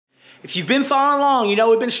If you've been following along, you know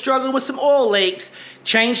we've been struggling with some oil leaks.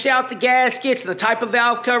 Changed out the gaskets and the type of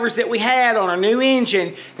valve covers that we had on our new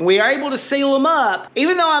engine, and we are able to seal them up.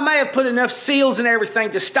 Even though I may have put enough seals and everything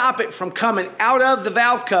to stop it from coming out of the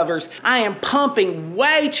valve covers, I am pumping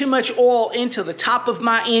way too much oil into the top of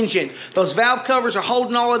my engine. Those valve covers are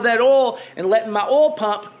holding all of that oil and letting my oil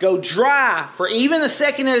pump go dry for even a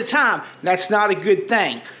second at a time. That's not a good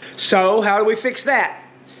thing. So how do we fix that?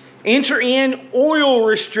 Enter in oil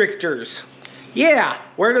restrictors. Yeah,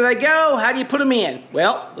 where do they go? How do you put them in?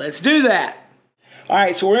 Well, let's do that. All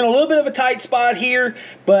right, so we're in a little bit of a tight spot here,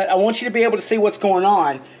 but I want you to be able to see what's going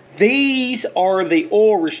on. These are the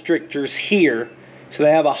oil restrictors here. So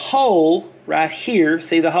they have a hole right here.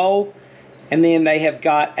 See the hole? And then they have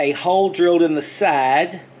got a hole drilled in the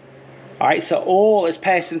side. All right, so oil is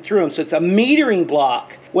passing through them. So it's a metering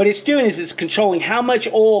block. What it's doing is it's controlling how much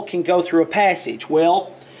oil can go through a passage.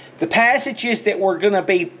 Well, the passages that we're going to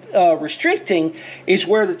be restricting is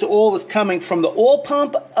where the oil is coming from the oil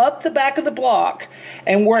pump up the back of the block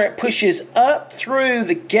and where it pushes up through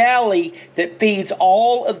the galley that feeds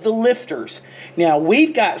all of the lifters. Now,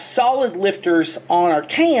 we've got solid lifters on our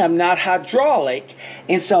cam, not hydraulic,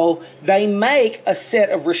 and so they make a set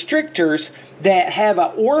of restrictors that have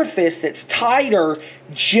an orifice that's tighter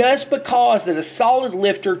just because that a solid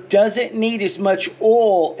lifter doesn't need as much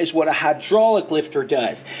oil as what a hydraulic lifter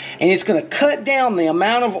does. And it's going to cut down the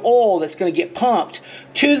amount of oil that's going to get pumped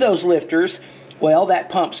to those lifters. Well, that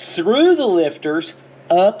pumps through the lifters,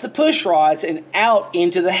 up the push rods, and out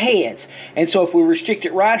into the heads. And so if we restrict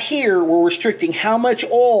it right here, we're restricting how much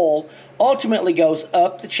oil ultimately goes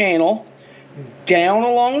up the channel, down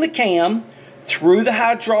along the cam, through the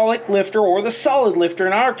hydraulic lifter or the solid lifter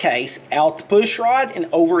in our case, out the push rod and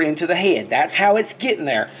over into the head. That's how it's getting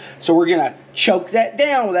there. So we're going to choke that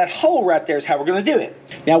down with that hole right there is how we're going to do it.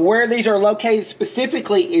 Now where these are located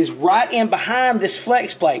specifically is right in behind this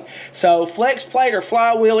flex plate. So flex plate or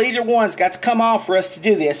flywheel, either one's got to come off for us to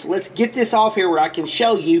do this. Let's get this off here where I can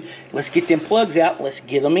show you. Let's get them plugs out. Let's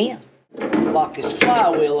get them in. Lock this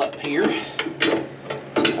flywheel up here.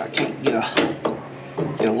 See if I can't get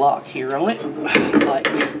a lock here on it. Like,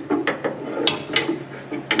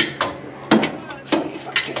 let's see if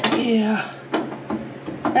I can. Yeah,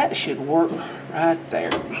 that should work right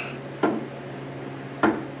there.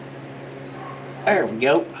 There we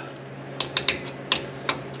go.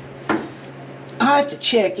 I have to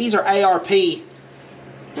check. These are ARP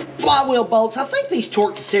flywheel bolts. I think these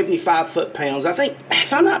torque to 75 foot-pounds. I think,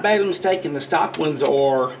 if I'm not badly mistaken, the stock ones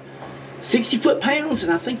are 60 foot-pounds,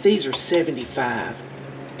 and I think these are 75.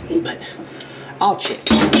 But I'll check.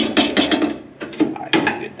 Alright,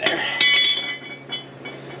 good there.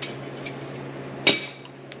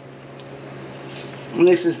 And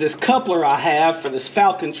this is this coupler I have for this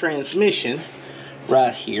Falcon transmission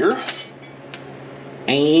right here.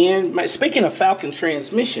 And speaking of Falcon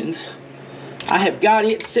transmissions, I have got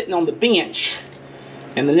it sitting on the bench.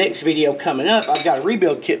 In the next video coming up, I've got a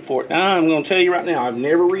rebuild kit for it. Now, I'm going to tell you right now, I've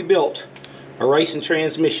never rebuilt a racing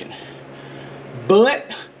transmission.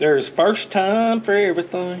 But there's first time for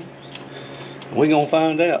everything. We're going to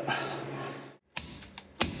find out.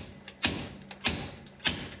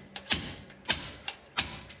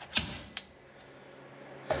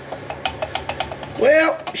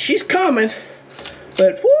 Well, she's coming,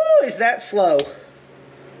 but whoo, is that slow.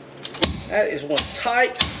 That is one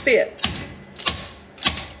tight fit.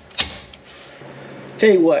 Tell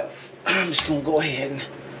you what, I'm just going to go ahead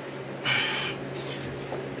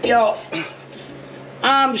and, y'all,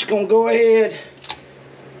 I'm just going to go ahead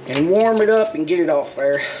and warm it up and get it off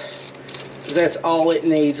there. Because that's all it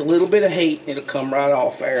needs. A little bit of heat, it'll come right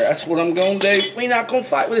off there. That's what I'm going to do. We're not going to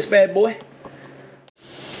fight with this bad boy.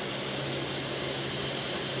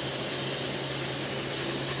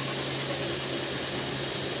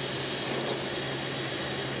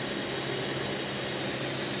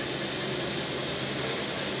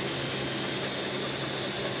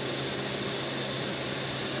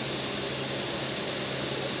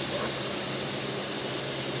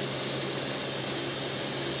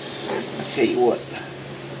 Tell you what,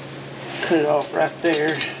 cut it off right there,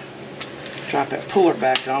 drop that puller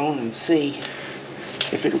back on and see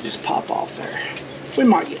if it'll just pop off there. We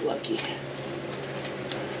might get lucky.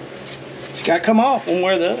 It's got to come off one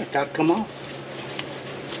way or the other. Got to come off.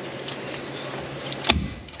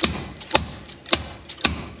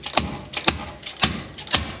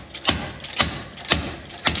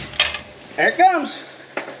 There it comes.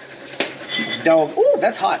 Dog. Ooh,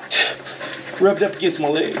 that's hot. Rubbed up against my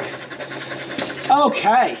leg.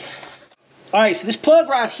 Okay. Alright, so this plug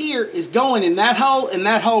right here is going in that hole and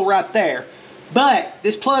that hole right there. But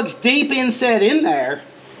this plug's deep inset in there,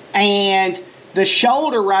 And the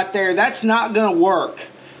shoulder right there, that's not gonna work.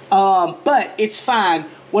 But it's fine.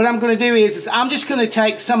 What I'm gonna do is I'm just gonna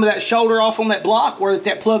take some of that shoulder off on that block where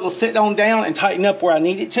that plug will sit on down and tighten up where I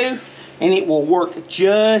need it to, and it will work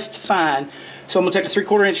just fine. So I'm gonna take a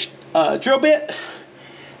 3/4 inch drill bit,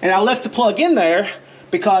 and I left the plug in there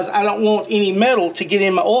because I don't want any metal to get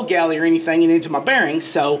in my oil galley or anything and into my bearings.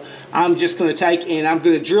 So I'm just gonna take and I'm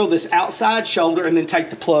gonna drill this outside shoulder and then take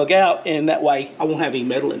the plug out, and that way I won't have any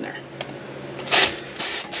metal in there.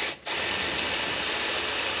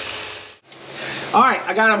 All right,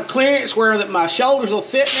 I got them clearance where that my shoulders will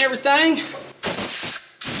fit and everything.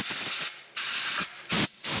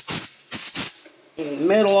 And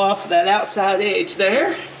metal off that outside edge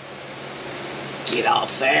there. Get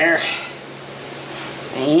off there.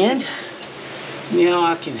 And now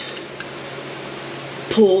I can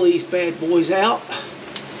pull these bad boys out.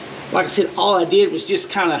 Like I said, all I did was just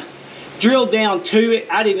kind of drill down to it.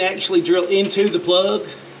 I didn't actually drill into the plug.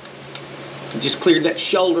 I just cleared that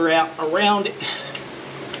shoulder out around it.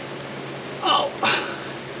 Oh,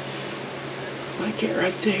 like that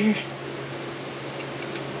right there.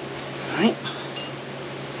 All right.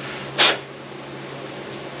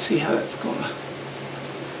 See how that's gonna.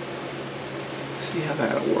 See how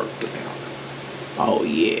that'll work without. Oh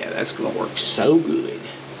yeah, that's gonna work so good.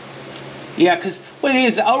 Yeah, because what it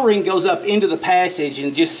is, the O-ring goes up into the passage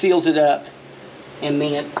and just seals it up, and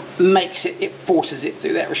then makes it, it forces it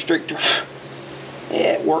through that restrictor.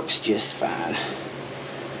 It works just fine.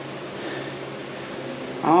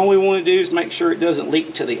 All we want to do is make sure it doesn't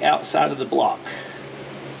leak to the outside of the block.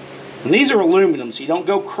 And these are aluminum, so you don't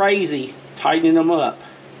go crazy tightening them up.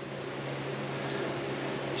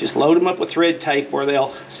 Just load them up with thread tape where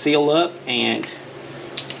they'll seal up and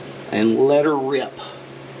let her rip.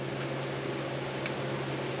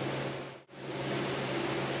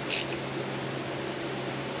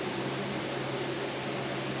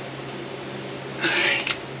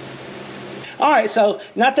 Alright, so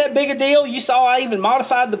not that big a deal. You saw I even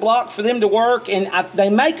modified the block for them to work, and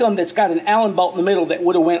they make them that's got an Allen bolt in the middle that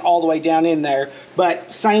would have went all the way down in there,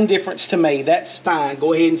 but same difference to me. That's fine.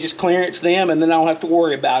 Go ahead and just clearance them, and then I don't have to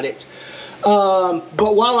worry about it.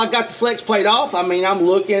 But while I got the flex plate off, I mean, I'm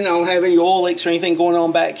looking, I don't have any oil leaks or anything going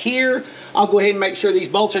on back here. I'll go ahead and make sure these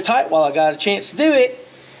bolts are tight while I got a chance to do it,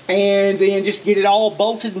 and then just get it all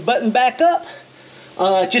bolted and buttoned back up.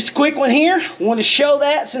 Just a quick one here. Want to show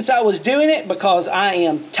that since I was doing it, because I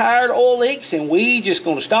am tired of oil leaks and we just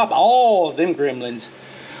going to stop all of them gremlins.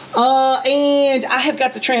 And I have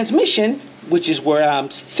got the transmission, which is where I'm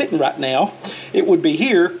sitting right now. It would be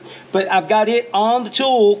here, but I've got it on the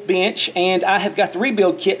tool bench, and I have got the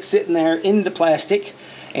rebuild kit sitting there in the plastic,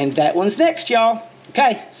 and that one's next, y'all.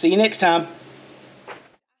 Okay, see you next time.